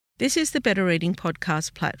This is the Better Reading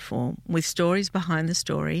podcast platform with stories behind the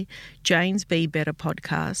story, Jane's Be Better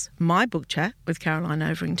podcast, my book chat with Caroline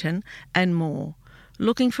Overington, and more.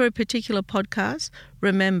 Looking for a particular podcast?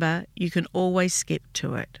 Remember, you can always skip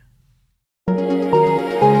to it.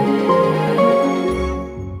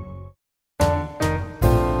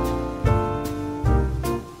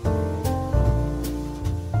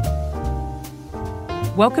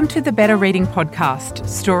 Welcome to the Better Reading podcast,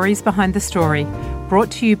 Stories Behind the Story, brought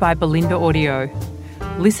to you by Belinda Audio.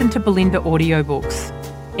 Listen to Belinda audiobooks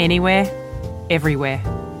anywhere, everywhere.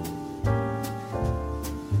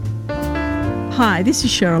 Hi, this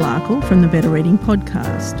is Cheryl Arkle from the Better Reading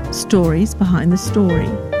podcast, Stories Behind the Story.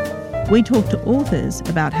 We talk to authors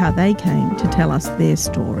about how they came to tell us their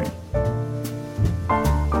story.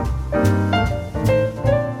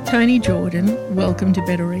 Toni Jordan, welcome to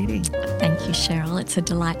Better Reading. Thank you, Cheryl. It's a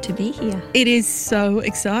delight to be here. It is so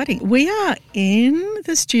exciting. We are in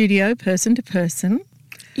the studio, person to person.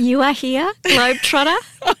 You are here, Globetrotter?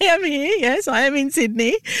 I am here, yes. I am in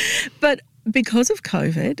Sydney. But because of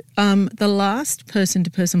COVID, the last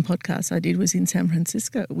person-to-person podcast I did was in San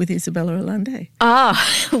Francisco with Isabella Allende.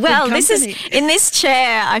 Oh, well, in this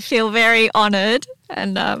chair, I feel very honoured.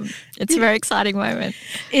 And it's a very exciting moment.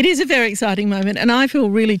 It is a very exciting moment, and I feel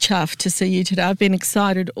really chuffed to see you today. I've been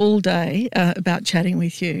excited all day about chatting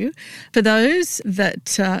with you. For those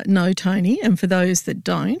that know Toni and for those that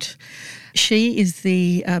don't, she is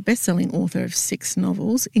the best-selling author of 6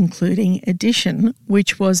 novels, including Edition,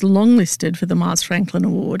 which was longlisted for the Miles Franklin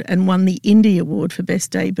Award and won the Indie Award for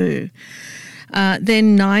Best Debut.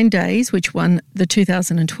 Then 9 Days, which won the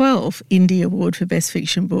 2012 Indie Award for Best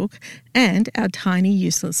Fiction Book, and Our Tiny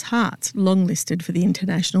Useless Hearts, longlisted for the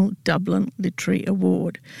International Dublin Literary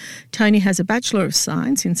Award. Toni has a Bachelor of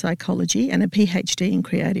Science in Psychology and a PhD in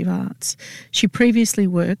Creative Arts. She previously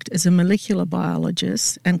worked as a molecular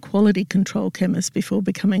biologist and quality control chemist before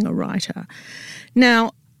becoming a writer.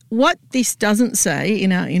 Now, what this doesn't say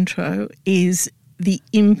in our intro is the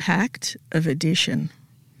impact of Edition.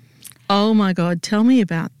 Oh, my God. Tell me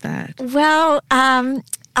about that. Well,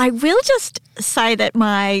 I will just say that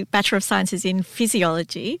my Bachelor of Science is in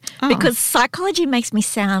physiology because psychology makes me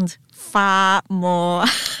sound far more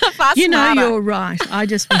You know, smarter. you're right. I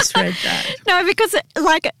just misread that. No, because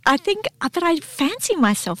I fancy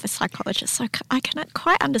myself a psychologist, so I cannot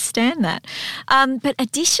quite understand that. But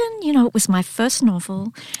Edition, it was my first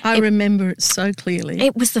novel. I remember it so clearly.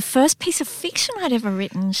 It was the first piece of fiction I'd ever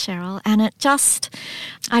written, Cheryl, and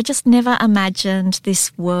I just never imagined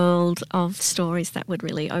this world of stories that would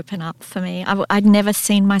really open up for me. I'd never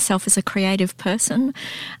seen myself as a creative person,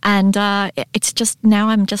 and it's just now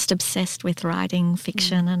I'm just obsessed with writing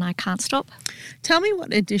fiction and I can't stop. Tell me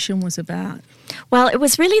what Edition was about. Well, it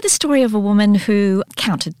was really the story of a woman who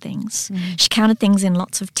counted things. She counted things in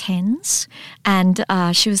lots of tens, and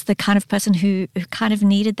she was the kind of person who kind of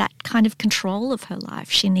needed that kind of control of her life.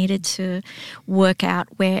 She needed to work out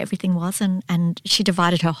where everything was, and she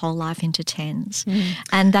divided her whole life into tens.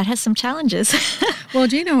 And that has some challenges. Well,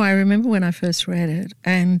 do you know, I remember when I first read it,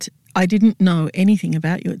 and I didn't know anything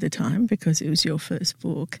about you at the time because it was your first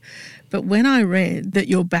book. But when I read that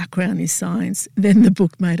your background is science, then the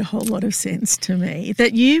book made a whole lot of sense to me,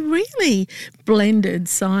 that you really blended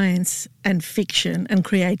science and fiction and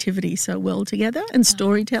creativity so well together and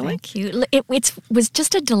storytelling. Thank you. It was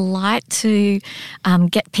just a delight to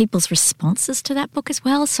get people's responses to that book as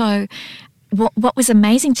well. So what was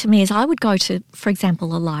amazing to me is I would go to, for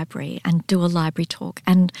example, a library and do a library talk,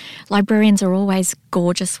 and librarians are always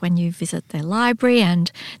gorgeous when you visit their library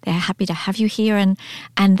and they're happy to have you here,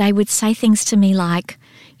 and they would say things to me like,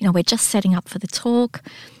 we're just setting up for the talk.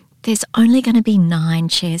 There's only going to be 9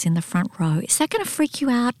 chairs in the front row. Is that going to freak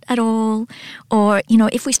you out at all? Or,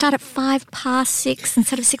 if we start at 6:05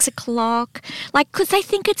 instead of 6 o'clock, because they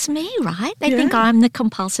think it's me, right? They think I'm the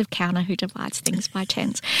compulsive counter who divides things by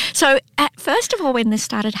tens. So first of all, when this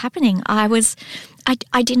started happening, I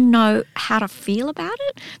didn't know how to feel about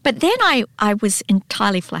it. But then I was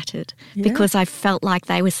entirely flattered because I felt like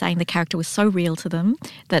they were saying the character was so real to them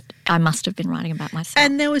that I must have been writing about myself.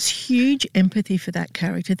 And there was huge empathy for that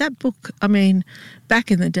character. That book,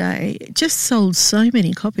 back in the day, it just sold so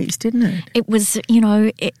many copies, didn't it? It was,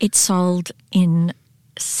 it sold in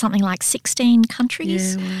something like 16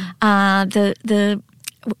 countries. Yeah, wow. The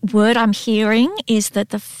word I'm hearing is that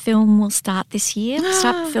the film will start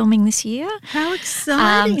filming this year. How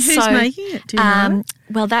exciting! Who's making it? Do you know?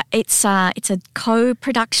 Well, it's a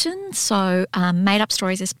co-production. So Made Up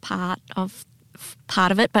Stories is part of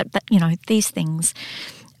it, but these things.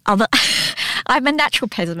 I'm a natural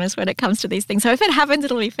pessimist when it comes to these things. So if it happens,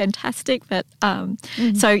 it'll be fantastic. But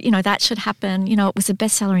so, that should happen. It was a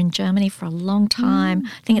bestseller in Germany for a long time.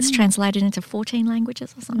 I think it's translated into 14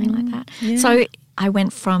 languages or something like that. Yeah. So I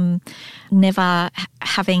went from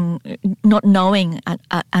not knowing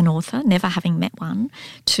an author, never having met one,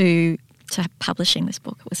 to publishing this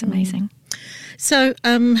book. It was amazing. So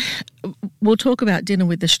we'll talk about Dinner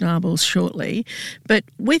with the Schnabels shortly, but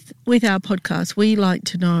with our podcast, we like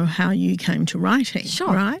to know how you came to writing,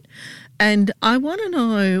 right? And I want to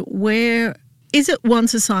know is it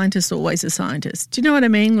once a scientist, always a scientist? Do you know what I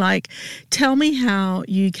mean? Like, tell me how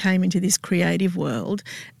you came into this creative world,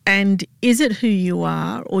 and is it who you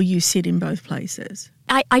are, or you sit in both places?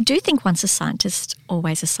 I do think once a scientist,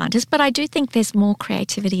 always a scientist, but I do think there's more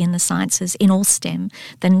creativity in the sciences, in all STEM,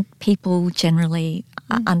 than people generally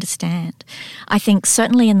understand. I think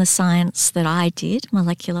certainly in the science that I did,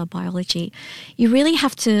 molecular biology, you really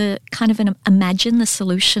have to kind of imagine the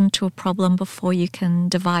solution to a problem before you can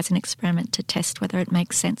devise an experiment to test whether it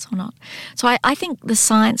makes sense or not. So I think the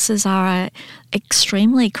sciences are an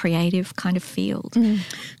extremely creative kind of field.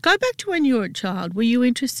 Go back to when you were a child. Were you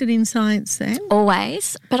interested in science then? Always.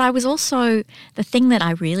 But I was also, the thing that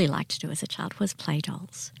I really liked to do as a child was play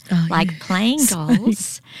dolls. Playing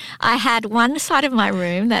dolls. I had one side of my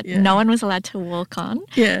room that no one was allowed to walk on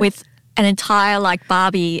with an entire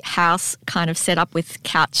Barbie house kind of set up with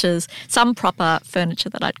couches, some proper furniture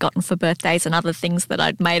that I'd gotten for birthdays and other things that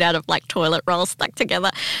I'd made out of toilet rolls stuck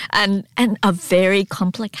together, and a very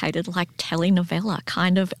complicated telenovela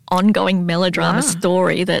kind of ongoing melodrama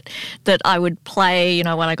story that I would play,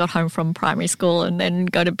 when I got home from primary school, and then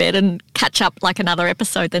go to bed and catch up another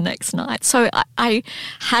episode the next night. So I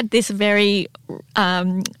had this very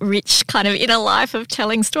rich kind of inner life of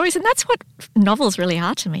telling stories, and that's what novels really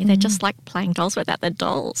are to me. They're just like playing dolls without the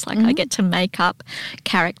dolls. I get to make up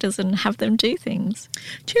characters and have them do things.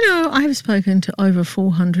 Do you know, I have spoken to over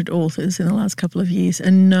 400 authors in the last couple of years,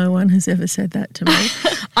 and no one has ever said that to me.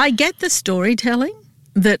 I get the storytelling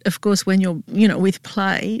that, of course, when you're, with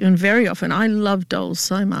play, and very often, I love dolls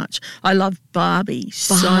so much. I love Barbie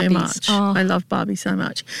so much. Oh. I love Barbie so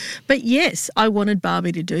much. But yes, I wanted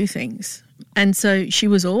Barbie to do things. And so she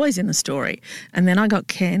was always in the story. And then I got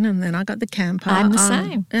Ken, and then I got the camper. I'm the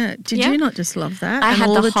same. Did you not just love that? I and had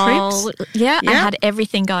all the whole trips? Yeah, I had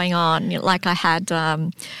everything going on. I had,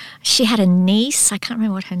 she had a niece. I can't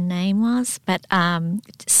remember what her name was, but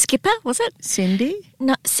Skipper, was it? Cindy?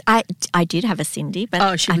 No, I did have a Cindy, but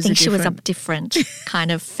I think she was a different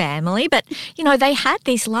kind of family. But, they had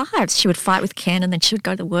these lives. She would fight with Ken, and then she would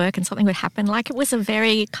go to work, and something would happen. It was a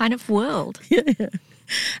very kind of world. Yeah.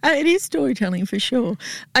 It is storytelling for sure.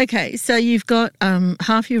 Okay, so you've got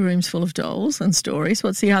half your room's full of dolls and stories.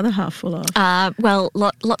 What's the other half full of?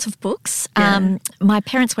 Lots of books. Yeah. My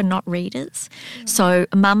parents were not readers. So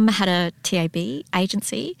Mum had a TAB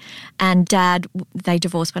agency, and Dad, they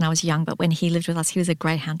divorced when I was young, but when he lived with us, he was a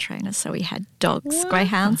greyhound trainer. So we had dogs,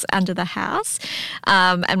 greyhounds under the house.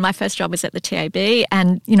 And my first job was at the TAB,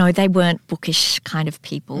 and, they weren't bookish kind of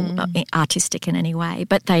people, artistic in any way,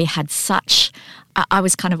 but they had such... I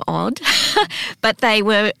was kind of odd, but they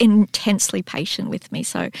were intensely patient with me.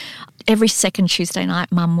 So every second Tuesday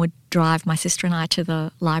night, Mum would drive my sister and I to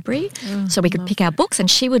the library so we could pick our books,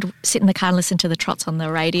 and she would sit in the car and listen to the Trots on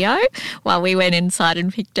the radio while we went inside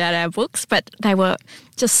and picked out our books. But they were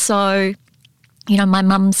just so... my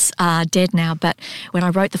mum's dead now, but when I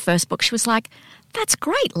wrote the first book, she was like, "That's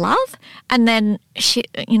great, love." And then she,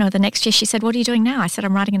 the next year she said, "What are you doing now?" I said,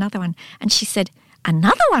 "I'm writing another one." And she said,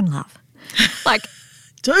 "Another one, love?"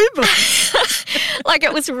 2 books.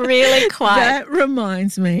 It was really quite... That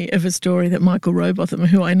reminds me of a story that Michael Robotham,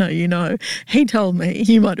 who I know you know, he told me,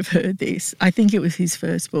 you might have heard this, I think it was his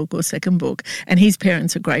first book or second book, and his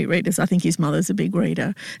parents are great readers. I think his mother's a big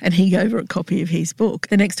reader, and he gave her a copy of his book.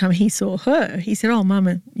 The next time he saw her, he said, "Oh,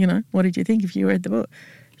 Mama, what did you think if you read the book?"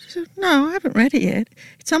 She said, "No, I haven't read it yet.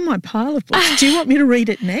 It's on my pile of books. Do you want me to read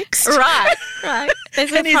it next?" Right.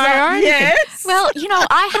 There's a priority. Yes. Well,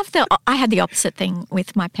 I had the opposite thing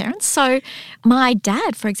with my parents. So my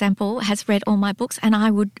dad, for example, has read all my books, and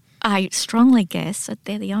I strongly guess that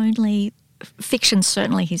they're the only fiction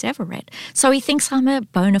certainly he's ever read. So he thinks I'm a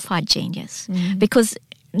bona fide genius because...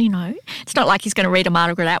 it's not like he's going to read a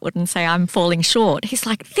Margaret Atwood and say, "I'm falling short." He's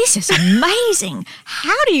like, "This is amazing.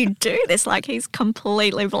 How do you do this?" He's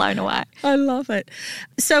completely blown away. I love it.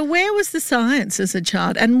 So where was the science as a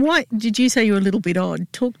child? And why did you say you were a little bit odd?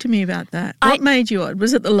 Talk to me about that. What made you odd?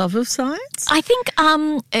 Was it the love of science? I think,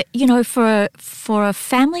 for a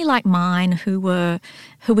family like mine who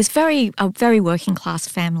was a very working class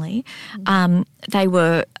family, they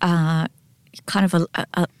were kind of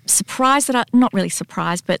a surprise that not really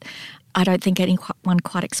surprised, but I don't think anyone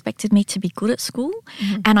quite expected me to be good at school.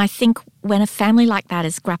 Mm-hmm. And I think when a family like that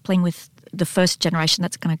is grappling with the first generation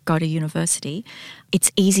that's going to go to university,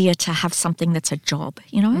 it's easier to have something that's a job,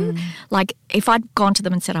 you know? Like if I'd gone to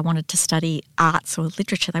them and said I wanted to study arts or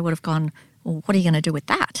literature, they would have gone, well, what are you going to do with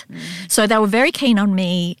that? So they were very keen on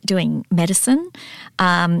me doing medicine,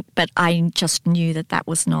 but I just knew that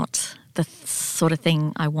was not the sort of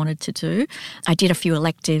thing I wanted to do. I did a few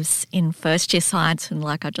electives in first year science and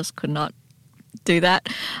I just could not do that.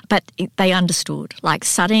 But they understood. Like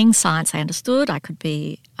studying science, they understood. I could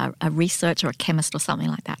be a researcher or a chemist or something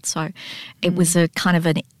like that. So it was a kind of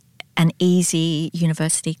an easy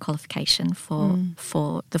university qualification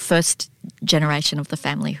for the first generation of the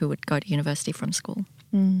family who would go to university from school.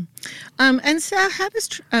 And so how does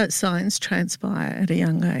science transpire at a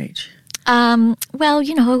young age? Well,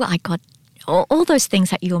 you know, I got all those things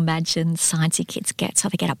that you imagine sciencey kids get. So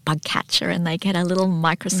they get a bug catcher and they get a little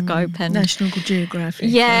microscope and National Geographic.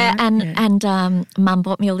 Yeah, right? and Mum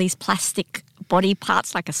bought me all these plastic body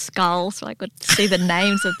parts like a skull, so I could see the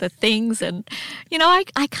names of the things, and you know,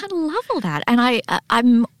 I kind of love all that, and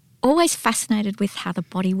I'm always fascinated with how the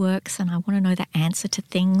body works, and I want to know the answer to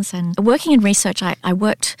things. And working in research, I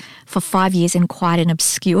worked for 5 years in quite an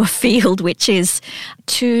obscure field, which is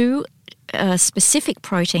two specific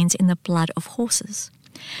proteins in the blood of horses.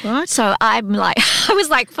 Right. So I was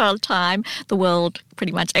like for a time the world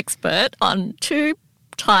pretty much expert on two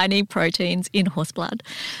tiny proteins in horse blood.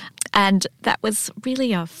 And that was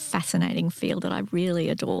really a fascinating field that I really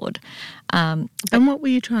adored. And what were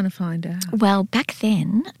you trying to find out? Well, back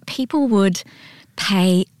then, people would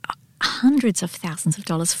pay hundreds of thousands of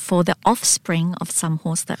dollars for the offspring of some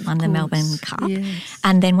horse that won the Melbourne Cup. Yes.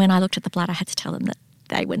 And then when I looked at the blood, I had to tell them that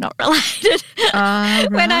they were not related. Right.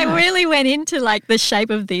 When I really went into like the shape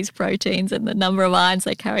of these proteins and the number of ions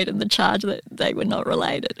they carried and the charge, that they were not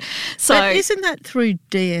related. So but isn't that through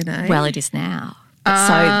DNA? Well, it is now.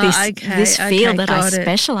 This field that I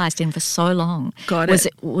specialised in for so long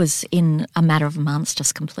was in a matter of months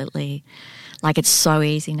just completely, like it's so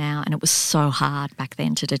easy now, and it was so hard back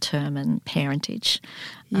then to determine parentage.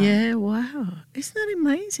 Yeah, wow. Isn't that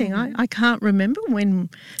amazing? I can't remember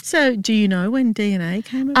when. So do you know when DNA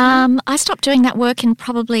came about? I stopped doing that work in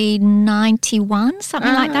probably 91,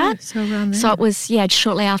 something like that. So around there. So it was,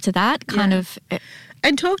 shortly after that, kind of.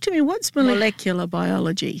 And talk to me, what's molecular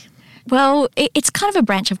biology? Well, it's kind of a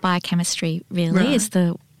branch of biochemistry, really, is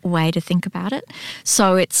the way to think about it.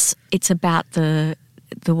 So it's about the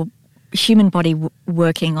human body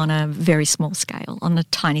working on a very small scale, on a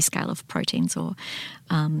tiny scale of proteins, or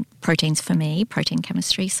proteins for me, protein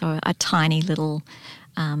chemistry, so a tiny little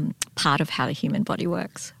part of how the human body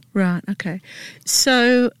works. Right, okay.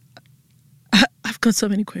 So I've got so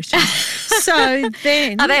many questions. So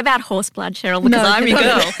then... Are they about horse blood, Cheryl? Because I'm your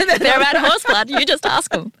girl. If they're about horse blood, you just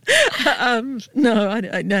ask them. No,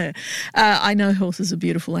 I know. I know horses are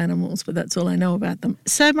beautiful animals, but that's all I know about them.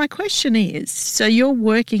 So my question is, so you're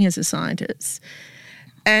working as a scientist,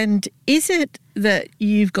 and is it that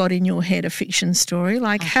you've got in your head a fiction story?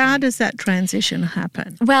 Like, how does that transition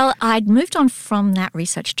happen? Well, I'd moved on from that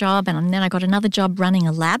research job, and then I got another job running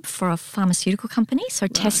a lab for a pharmaceutical company, so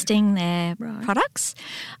testing their products.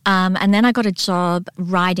 And then I got a job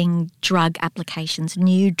writing drug applications,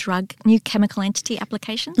 new chemical entity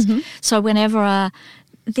applications. Mm-hmm. So whenever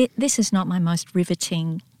this is not my most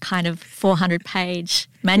riveting kind of 400-page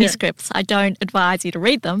manuscripts. I don't advise you to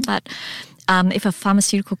read them, but if a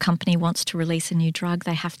pharmaceutical company wants to release a new drug,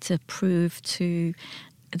 they have to prove to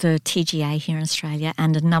the TGA here in Australia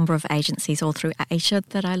and a number of agencies all through Asia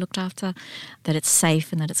that I looked after that it's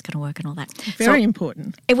safe and that it's going to work and all that. Very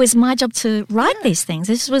important. It was my job to write these things.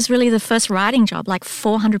 This was really the first writing job, like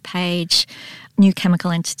 400-page new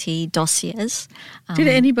chemical entity dossiers. Did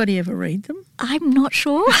anybody ever read them? I'm not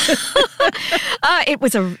sure.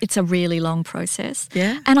 It's a really long process.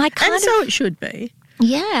 Yeah. And so it should be.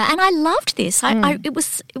 Yeah, and I loved this. It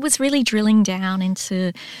was really drilling down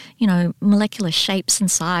into, molecular shapes and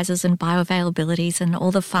sizes and bioavailabilities and all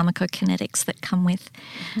the pharmacokinetics that come with.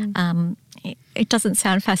 Mm-hmm. It doesn't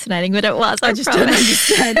sound fascinating, but it was. I just don't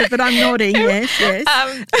understand it, but I'm nodding.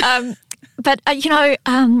 Yes. But,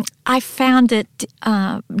 I found it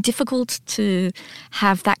difficult to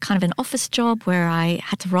have that kind of an office job where I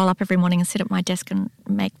had to roll up every morning and sit at my desk and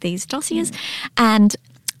make these dossiers. And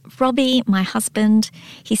Robbie, my husband,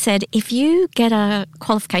 he said, if you get a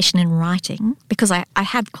qualification in writing, because I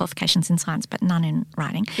had qualifications in science but none in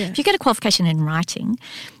writing, if you get a qualification in writing,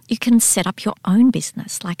 you can set up your own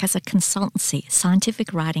business, like as a consultancy,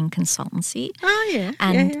 scientific writing consultancy. Oh, yeah.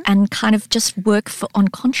 And kind of just work on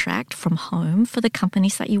contract from home for the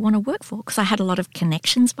companies that you want to work for, because I had a lot of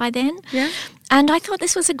connections by then. Yeah. And I thought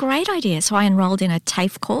this was a great idea. So I enrolled in a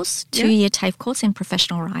TAFE course, 2-year TAFE course in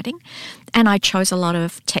professional writing. And I chose a lot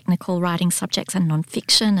of technical writing subjects and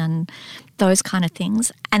nonfiction and those kind of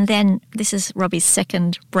things. And then this is Robbie's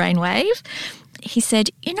second brainwave. He said,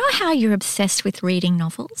 you know how you're obsessed with reading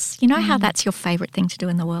novels? You know how that's your favourite thing to do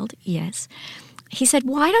in the world? Yes. He said,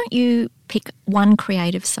 why don't you pick one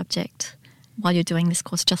creative subject while you're doing this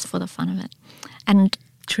course just for the fun of it? And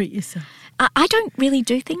treat yourself. I don't really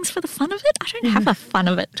do things for the fun of it. I don't have a fun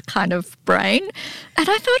of it kind of brain. And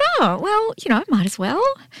I thought, oh, well, might as well.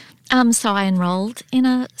 So I enrolled in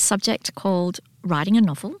a subject called writing a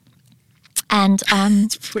novel. And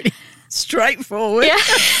it's pretty straightforward. Yeah.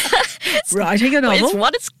 Writing a novel. It's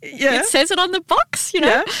what it says it on the box,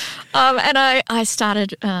 Yeah. And I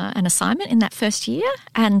started an assignment in that first year,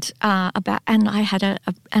 and I had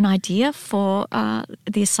an idea for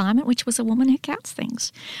the assignment, which was a woman who counts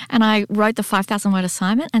things. And I wrote the 5,000-word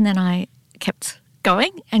assignment, and then I kept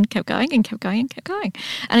going and kept going and kept going and kept going.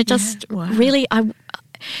 And it just really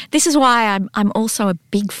this is why I'm also a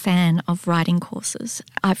big fan of writing courses.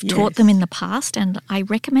 I've taught them in the past, and I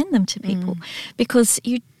recommend them to people because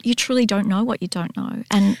you truly don't know what you don't know.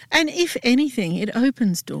 And if anything, it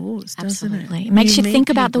opens doors, doesn't it? Absolutely. It makes you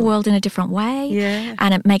think about the world in a different way. Yeah.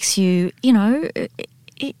 And it makes you, you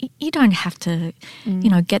don't have to,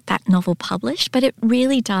 get that novel published, but it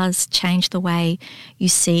really does change the way you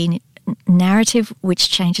see narrative,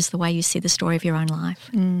 which changes the way you see the story of your own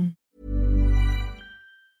life.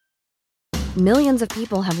 Millions of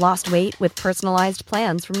people have lost weight with personalized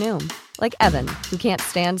plans from Noom. Like Evan, who can't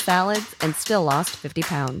stand salads and still lost 50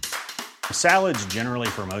 pounds. Salads generally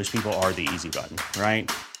for most people are the easy button,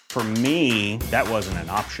 right? For me, that wasn't an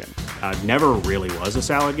option. I never really was a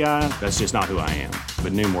salad guy. That's just not who I am.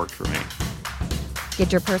 But Noom worked for me.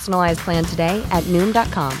 Get your personalized plan today at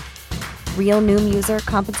Noom.com. Real Noom user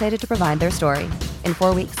compensated to provide their story. In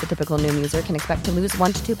 4 weeks, the typical Noom user can expect to lose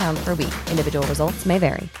 1 to 2 pounds per week. Individual results may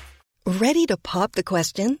vary. Ready to pop the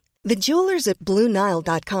question? The jewelers at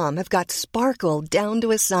BlueNile.com have got sparkle down to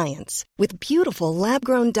a science with beautiful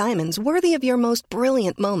lab-grown diamonds worthy of your most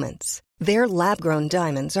brilliant moments. Their lab-grown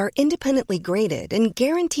diamonds are independently graded and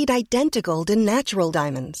guaranteed identical to natural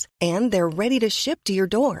diamonds, and they're ready to ship to your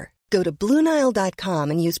door. Go to BlueNile.com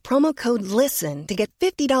and use promo code LISTEN to get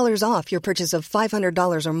 $50 off your purchase of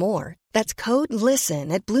 $500 or more. That's code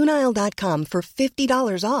LISTEN at BlueNile.com for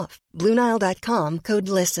 $50 off. BlueNile.com, code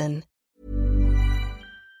LISTEN.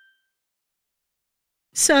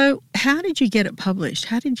 So how did you get it published?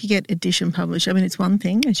 How did you get edition published? I mean, it's one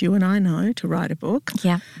thing, as you and I know, to write a book.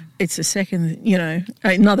 Yeah. It's a second,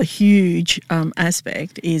 another huge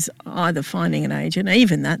aspect is either finding an agent,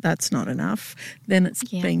 even that's not enough, then it's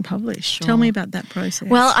being published. Sure. Tell me about that process.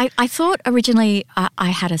 Well, I thought originally I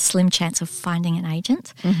had a slim chance of finding an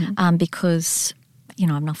agent because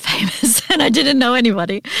I'm not famous and I didn't know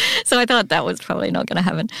anybody. So I thought that was probably not going to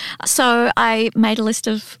happen. So I made a list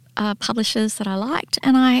of publishers that I liked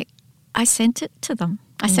and I sent it to them.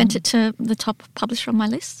 I sent it to the top publisher on my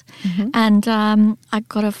list and I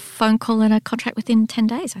got a phone call and a contract within 10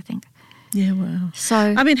 days, I think. Yeah, wow. So,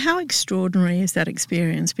 I mean, how extraordinary is that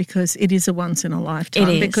experience? Because it is a once in a lifetime.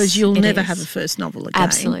 It is. Because you'll never have a first novel again.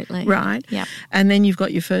 Absolutely. Right? Yeah. And then you've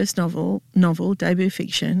got your first novel, debut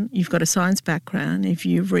fiction. You've got a science background. If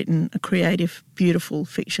you've written a creative, beautiful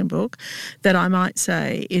fiction book that I might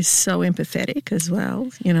say is so empathetic as well.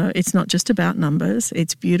 It's not just about numbers.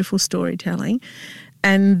 It's beautiful storytelling.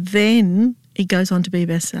 And then it goes on to be a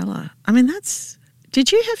bestseller. I mean, did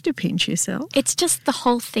you have to pinch yourself? It's just the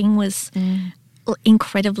whole thing was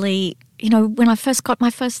incredibly, when I first got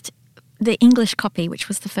the English copy, which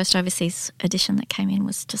was the first overseas edition that came in,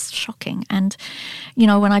 was just shocking. And,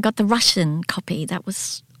 when I got the Russian copy, that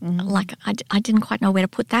was like I didn't quite know where to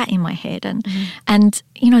put that in my head. And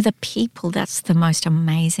the people, that's the most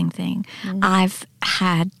amazing thing. I've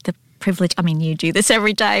had the privilege, I mean, you do this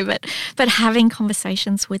every day, but having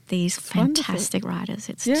conversations with these fantastic writers,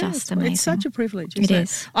 it's just amazing. It's such a privilege, It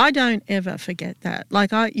is. I don't ever forget that.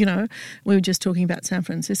 Like we were just talking about San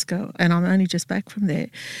Francisco and I'm only just back from there.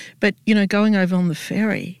 But, going over on the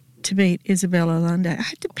ferry to meet Isabella Allende, I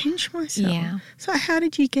had to pinch myself. Yeah. So how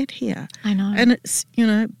did you get here? I know. And it's,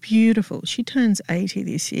 beautiful. She turns 80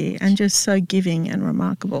 this year and just so giving and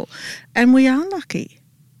remarkable. And we are lucky.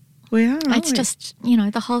 We are, aren't It's we? just, you know,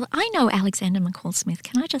 the whole... I know Alexander McCall Smith,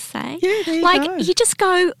 can I just say? Yeah, there you like, go. you just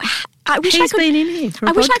go... I wish He's I could, been in here for a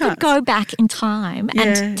I wish I podcast. could go back in time Yeah.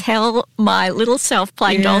 and tell my little self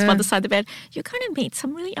playing dolls Yeah. by the side of the bed, you're going to meet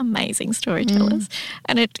some really amazing storytellers.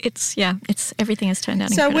 And it's everything has turned out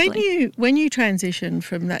So incredibly. when you transitioned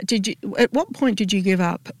from that, at what point did you give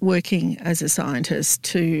up working as a scientist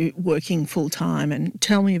to working full time? And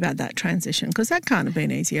tell me about that transition, because that can't have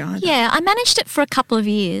been easy either. Yeah, I managed it for a couple of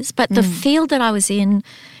years, but the field that I was in,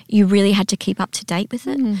 you really had to keep up to date with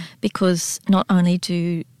it because not only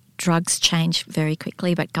do drugs change very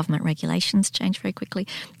quickly, but government regulations change very quickly.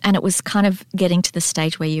 And it was kind of getting to the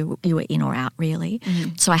stage where you were in or out, really.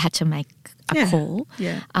 So I had to make a call.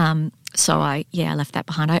 Yeah. So I left that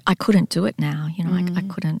behind. I couldn't do it now. You know, I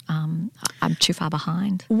couldn't. I'm too far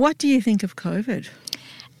behind. What do you think of COVID?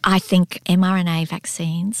 I think mRNA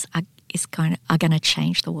vaccines are going to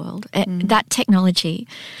change the world. That technology,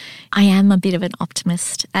 I am a bit of an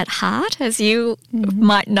optimist at heart, as you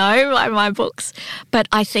might know by my books. But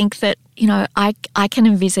I think that, you know, I can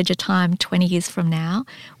envisage a time 20 years from now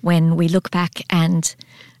when we look back and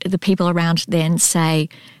the people around then say,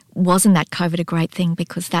 wasn't that COVID a great thing?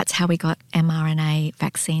 Because that's how we got mRNA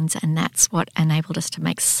vaccines, and that's what enabled us to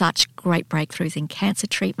make such great breakthroughs in cancer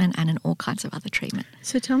treatment and in all kinds of other treatment.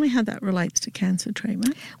 So tell me how that relates to cancer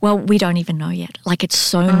treatment. Well, we don't even know yet. Like, it's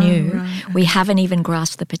so new. Right. We haven't even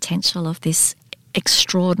grasped the potential of this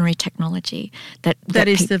extraordinary technology that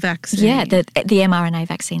is the vaccine. Yeah, the mRNA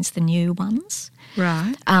vaccines, the new ones.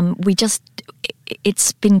 Right.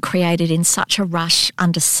 It's been created in such a rush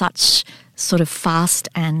under such sort of fast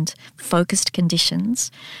and focused conditions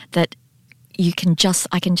that I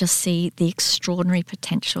can just see the extraordinary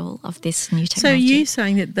potential of this new technology. So you're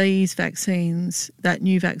saying that these vaccines, that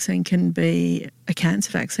new vaccine can be a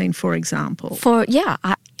cancer vaccine, for example?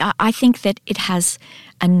 I think that it has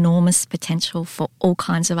enormous potential for all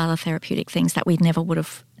kinds of other therapeutic things that we never would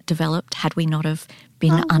have developed had we not have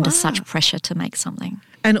been under such pressure to make something.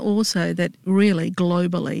 And also that really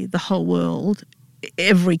globally, the whole world,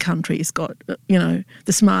 every country has got, you know,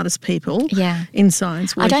 the smartest people in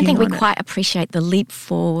science working I don't think we on it. quite appreciate the leap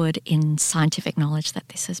forward in scientific knowledge that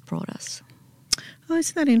this has brought us. Oh,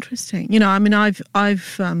 isn't that interesting? You know, I mean,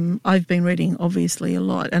 I've been reading obviously a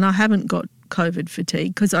lot, and I haven't got COVID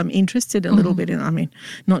fatigue because I'm interested a little bit in, I mean,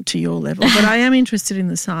 not to your level, but I am interested in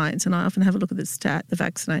the science, and I often have a look at the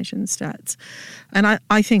vaccination stats. And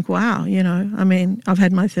I think, wow, you know, I mean, I've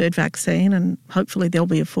had my third vaccine and hopefully there'll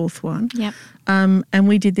be a fourth one. Yep. And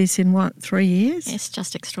we did this in, 3 years? It's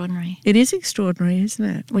just extraordinary. It is extraordinary, isn't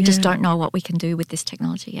it? We just don't know what we can do with this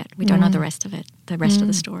technology yet. We don't know the rest of it, the rest of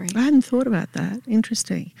the story. I hadn't thought about that.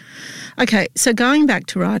 Interesting. Okay, so going back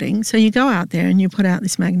to writing, so you go out there and you put out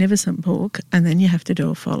this magnificent book and then you have to do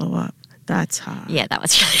a follow-up. That's hard. Yeah, that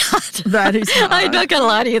was really hard. That is hard. I'm not going to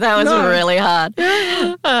lie to you, that was really hard.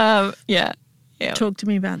 Yeah. Talk to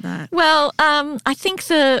me about that. Well, I think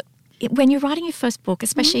when you're writing your first book,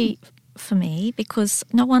 especially for me, because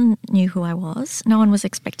no one knew who I was, no one was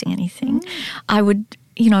expecting anything, I would,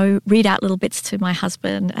 you know, read out little bits to my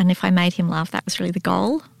husband, and if I made him laugh, that was really the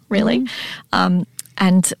goal, really.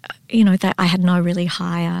 And, you know, that I had no really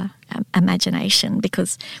higher imagination,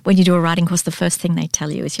 because when you do a writing course, the first thing they tell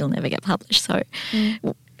you is you'll never get published. So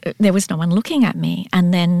there was no one looking at me.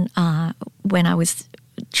 And then when I was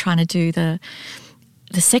trying to do the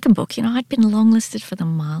second book, you know, I'd been longlisted for the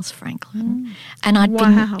Miles Franklin and I'd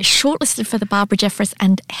been shortlisted for the Barbara Jeffress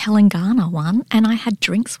and Helen Garner one, and I had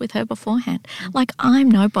drinks with her beforehand. Like, I'm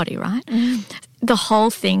nobody, right? The whole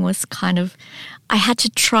thing was kind of, I had to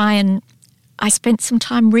try and I spent some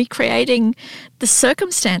time recreating the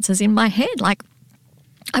circumstances in my head. Like,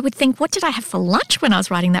 I would think, what did I have for lunch when I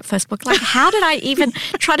was writing that first book? Like, how did I even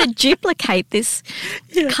try to duplicate this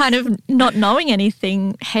kind of not knowing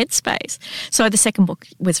anything headspace? So the second book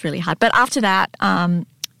was really hard. But after that,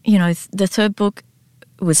 you know, the third book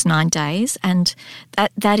was 9 days, and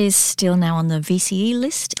that is still now on the VCE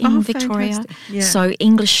list in Victoria. Yeah. So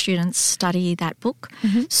English students study that book.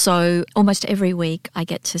 So almost every week I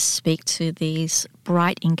get to speak to these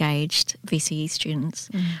bright, engaged VCE students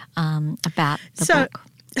about the book.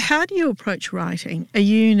 How do you approach writing? Do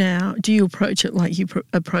you approach it like you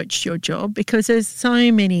approached your job? Because there's so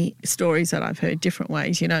many stories that I've heard different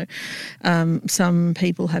ways, you know. Some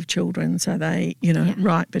people have children, so they, you know,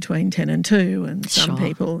 write between 10 and 2, and some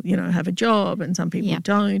people, you know, have a job, and some people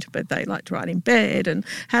don't, but they like to write in bed. And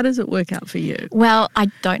how does it work out for you? Well, I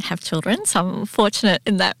don't have children, so I'm fortunate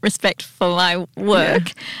in that respect for my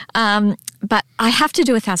work. But I have to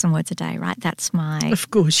do 1,000 words a day, right? That's my... Of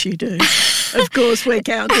course you do. Of course, we're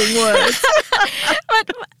counting words.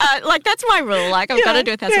 But that's my rule. Like I've got to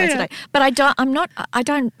do 1,000 words a day. But I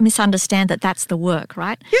don't misunderstand that that's the work,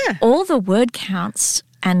 right? Yeah. All the word counts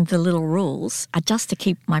and the little rules are just to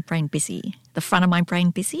keep my brain busy, the front of my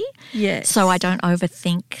brain busy. Yes. So I don't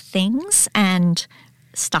overthink things and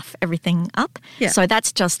stuff everything up. Yeah. So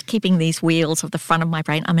that's just keeping these wheels of the front of my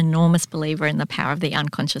brain. I'm an enormous believer in the power of the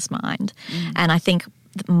unconscious mind. And I think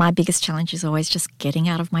my biggest challenge is always just getting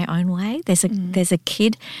out of my own way. There's an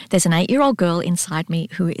 8-year-old girl inside me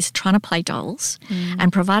who is trying to play dolls,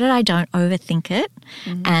 and provided I don't overthink it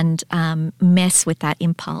and mess with that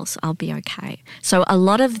impulse, I'll be okay. So a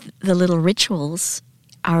lot of the little rituals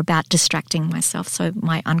are about distracting myself so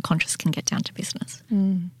my unconscious can get down to business.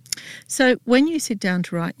 So when you sit down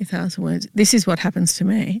to write your 1,000 words, this is what happens to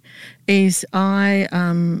me, is I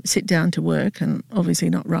sit down to work and obviously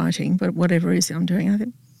not writing, but whatever it is I'm doing, I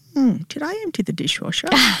think, did I empty the dishwasher?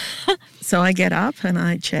 So I get up and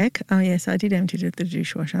I check. Oh, yes, I did empty the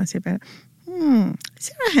dishwasher. I sit back, is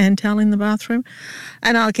there a hand towel in the bathroom?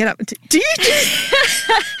 And I'll get up and do you do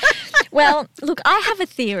Well, look, I have a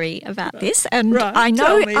theory about this, and Right, I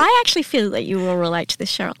know tell me. I actually feel that you will relate to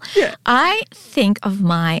this, Cheryl. Yeah. I think of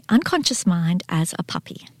my unconscious mind as a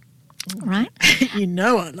puppy, right? You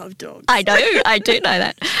know I love dogs. I do know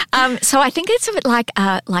that. So I think it's a bit like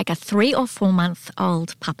a 3 or 4 month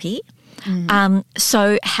old puppy.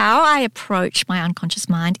 So how I approach my unconscious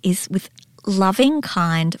mind is with loving,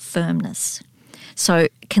 kind firmness. So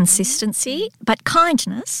consistency, but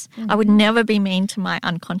kindness. I would never be mean to my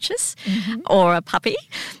unconscious or a puppy.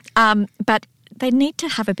 But they need to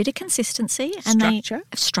have a bit of consistency and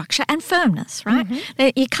structure and firmness, right?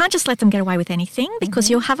 You can't just let them get away with anything because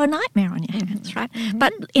you'll have a nightmare on your hands, right?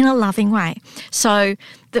 But in a loving way. So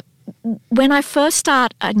when I first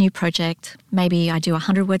start a new project, maybe I do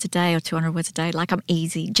 100 words a day or 200 words a day, like I'm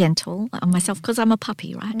easy, gentle on myself because I'm a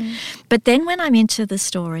puppy, right? But then when I'm into the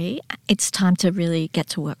story, it's time to really get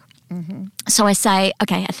to work. So I say,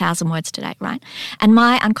 okay, 1,000 words today, right? And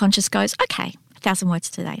my unconscious goes, okay, 1,000 words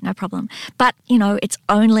today, no problem. But, it's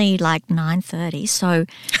only like 9:30. So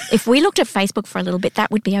if we looked at Facebook for a little bit, that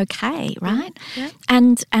would be okay, right? Yeah.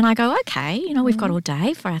 And I go, okay, we've got all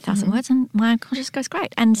day for 1,000 words, and my unconscious goes,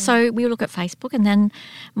 great. And so we look at Facebook, and then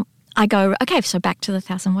I go, okay, so back to the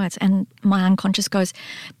 1,000 words. And my unconscious goes,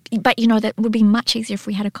 but that would be much easier if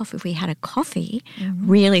we had a coffee. If we had a coffee,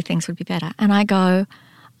 really things would be better. And I go,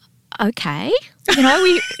 okay,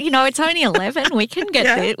 it's only 11. We can get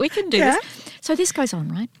this. We can do this. So this goes on,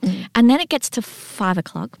 right? And then it gets to 5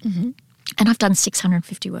 o'clock. And I've done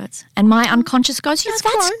 650 words. And my unconscious goes,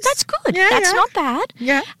 that's good. Yeah, that's not bad.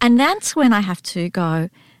 Yeah. And that's when I have to go,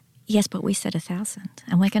 yes, but we said 1,000.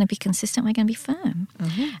 And we're going to be consistent. We're going to be firm.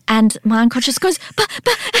 And my unconscious goes, but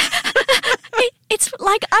it's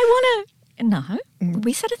like I want to. No,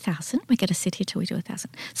 we said 1,000. We're going to sit here till we do 1,000.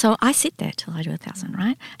 So I sit there till I do 1,000,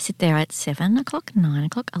 right? I sit there at 7 o'clock, 9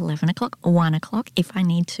 o'clock, 11 o'clock, 1 o'clock if I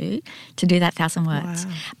need to do that 1,000 words.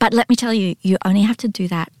 Wow. But let me tell you, you only have to do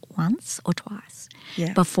that once or twice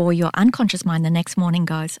before your unconscious mind the next morning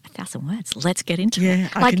goes, 1,000 words, let's get into it. Yeah,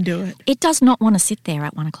 I can do it. It does not want to sit there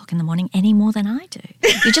at 1 o'clock in the morning any more than I do.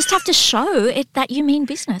 You just have to show it that you mean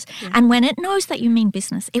business. And when it knows that you mean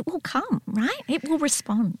business, it will come, right? It will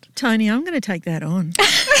respond. Tony, I'm going to take that on.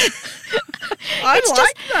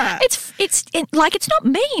 That. It's not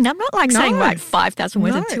mean. I'm not saying write 5,000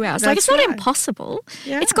 words in 2 hours. It's not impossible.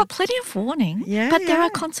 Yeah. It's got plenty of warning, but there are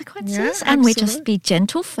consequences, Yeah, and we absolutely. just be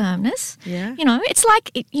gentle firmness. Yeah. It's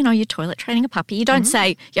like you're toilet training a puppy. You don't say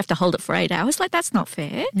you have to hold it for 8 hours. Like that's not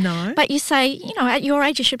fair. No. But you say at your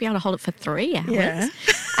age you should be able to hold it for 3 hours. Yeah.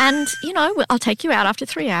 And I'll take you out after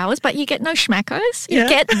 3 hours, but you get no schmackos. You Yeah.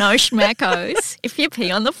 get no schmackos if you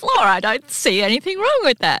pee on the floor. I don't see anything wrong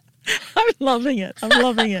with that. I'm loving it.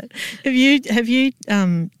 Have you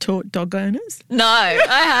taught dog owners? No,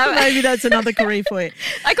 I haven't. Maybe that's another career for you.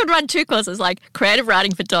 I could run 2 courses, like creative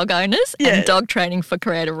writing for dog owners and dog training for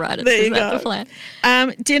creative writers. There you Is that go. the plan?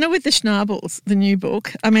 Dinner with the Schnabels, the new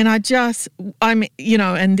book. I mean,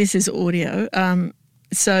 and this is audio.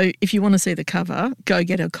 So if you want to see the cover, go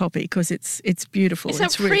get a copy because it's beautiful.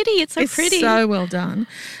 It's so pretty. It's so pretty. It's so well done.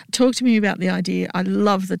 Talk to me about the idea. I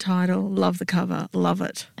love the title, love the cover, love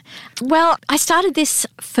it. Well, I started this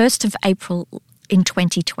 1st of April in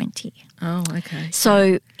 2020. Oh, okay.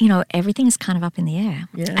 So, everything is kind of up in the air.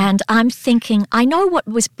 Yeah. And I'm thinking, I know what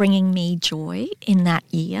was bringing me joy in that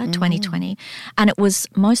year, 2020, and it was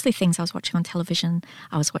mostly things I was watching on television.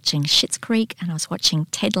 I was watching Schitt's Creek and I was watching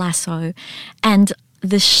Ted Lasso, and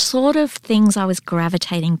the sort of things I was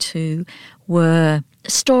gravitating to were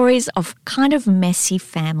stories of kind of messy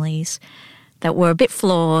families that were a bit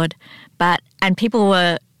flawed, and people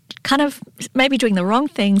were kind of maybe doing the wrong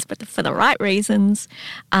things, but for the right reasons.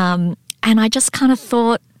 And I just kind of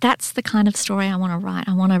thought, that's the kind of story I want to write.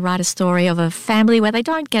 I want to write a story of a family where they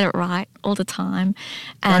don't get it right all the time.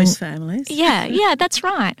 And Most families. Yeah, that's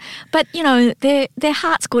right. But, you know, their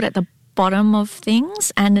heart's good at the bottom of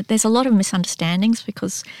things, and there's a lot of misunderstandings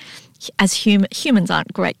because as humans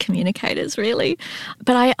aren't great communicators, really.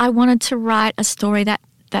 But I wanted to write a story that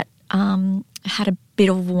had a bit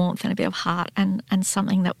of warmth and a bit of heart and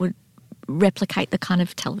something that would replicate the kind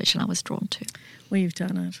of television I was drawn to. Well, you've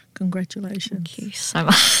done it. Congratulations. Thank you so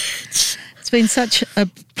much. It's been such a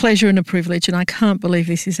pleasure and a privilege, and I can't believe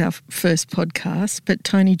this is our first podcast. But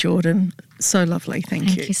Toni Jordan, so lovely. Thank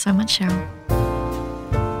you. Thank you so much, Cheryl.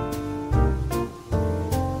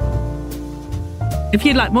 If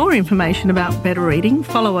you'd like more information about Better Reading,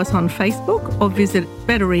 follow us on Facebook or visit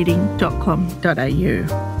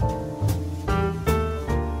betterreading.com.au.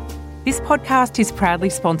 This podcast is proudly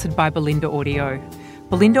sponsored by Belinda Audio.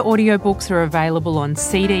 Belinda audiobooks are available on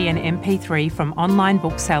CD and MP3 from online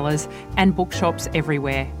booksellers and bookshops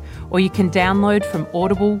everywhere, or you can download from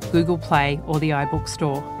Audible, Google Play or the iBook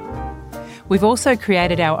Store. We've also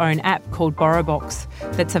created our own app called BorrowBox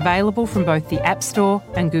that's available from both the App Store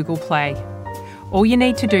and Google Play. All you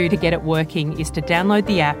need to do to get it working is to download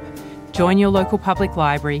the app, join your local public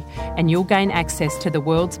library, and you'll gain access to the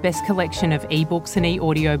world's best collection of ebooks and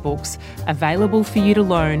e-audiobooks available for you to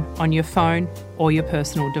loan on your phone or your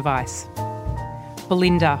personal device.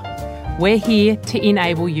 Belinda, we're here to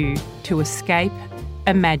enable you to escape,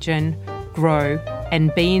 imagine, grow,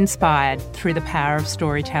 and be inspired through the power of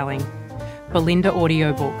storytelling. Belinda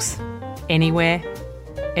Audiobooks. Anywhere,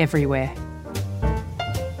 everywhere.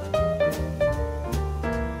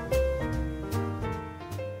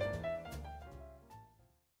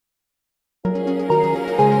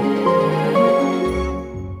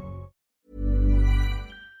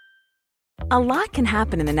 A lot can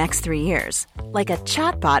happen in the next 3 years. Like a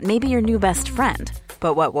chatbot may be your new best friend.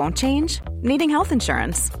 But what won't change? Needing health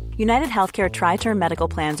insurance. United Healthcare Tri-Term Medical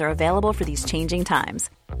Plans are available for these changing times.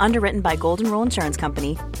 Underwritten by Golden Rule Insurance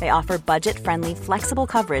Company, they offer budget-friendly, flexible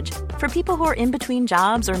coverage for people who are in between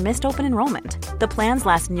jobs or missed open enrollment. The plans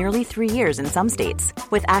last nearly 3 years in some states,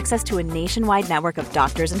 with access to a nationwide network of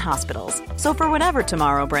doctors and hospitals. So for whatever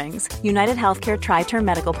tomorrow brings, United Healthcare Tri-Term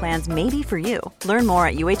Medical Plans may be for you. Learn more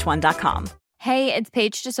at uh1.com. Hey, it's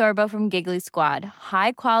Paige DeSorbo from Giggly Squad.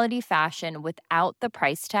 High quality fashion without the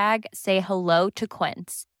price tag. Say hello to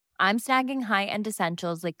Quince. I'm snagging high-end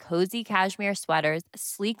essentials like cozy cashmere sweaters,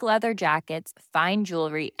 sleek leather jackets, fine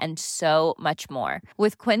jewelry, and so much more.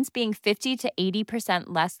 With Quince being 50 to 80%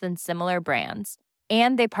 less than similar brands.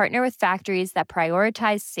 And they partner with factories that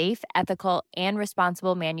prioritize safe, ethical, and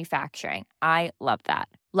responsible manufacturing. I love that.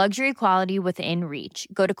 Luxury quality within reach.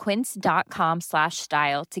 Go to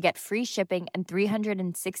quince.com/style to get free shipping and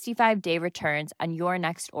 365-day returns on your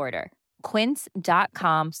next order.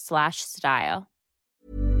 Quince.com/style.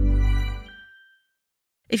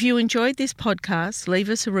 If you enjoyed this podcast, leave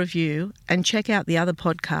us a review and check out the other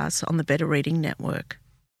podcasts on the Better Reading Network.